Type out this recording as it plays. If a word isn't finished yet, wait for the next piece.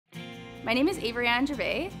My name is Avery-Anne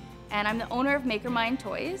Gervais, and I'm the owner of Makermind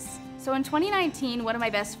Toys. So in 2019, one of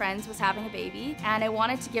my best friends was having a baby, and I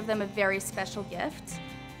wanted to give them a very special gift.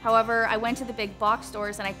 However, I went to the big box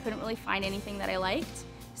stores and I couldn't really find anything that I liked.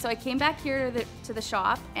 So I came back here to the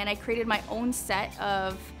shop and I created my own set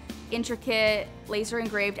of intricate laser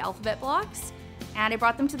engraved alphabet blocks, and I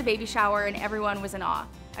brought them to the baby shower and everyone was in awe.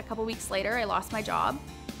 A couple weeks later, I lost my job,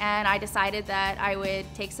 and I decided that I would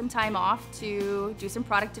take some time off to do some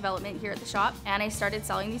product development here at the shop, and I started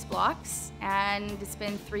selling these blocks, and it's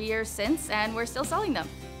been 3 years since and we're still selling them.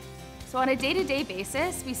 So on a day-to-day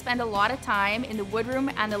basis, we spend a lot of time in the wood room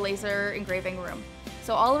and the laser engraving room.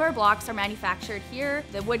 So all of our blocks are manufactured here.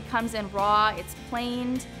 The wood comes in raw, it's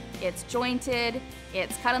planed, it's jointed,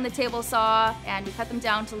 it's cut on the table saw, and we cut them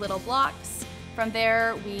down to little blocks. From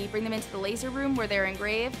there, we bring them into the laser room where they're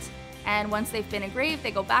engraved. And once they've been engraved,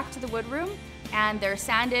 they go back to the wood room and they're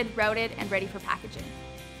sanded, routed, and ready for packaging.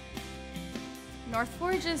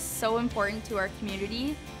 Northforge is so important to our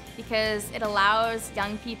community because it allows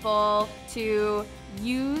young people to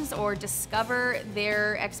use or discover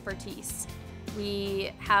their expertise.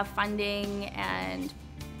 We have funding and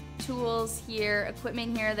tools here,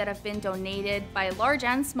 equipment here that have been donated by large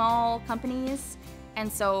and small companies. And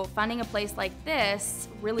so funding a place like this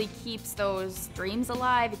really keeps those dreams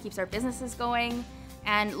alive, it keeps our businesses going,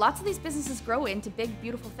 and lots of these businesses grow into big,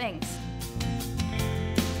 beautiful things.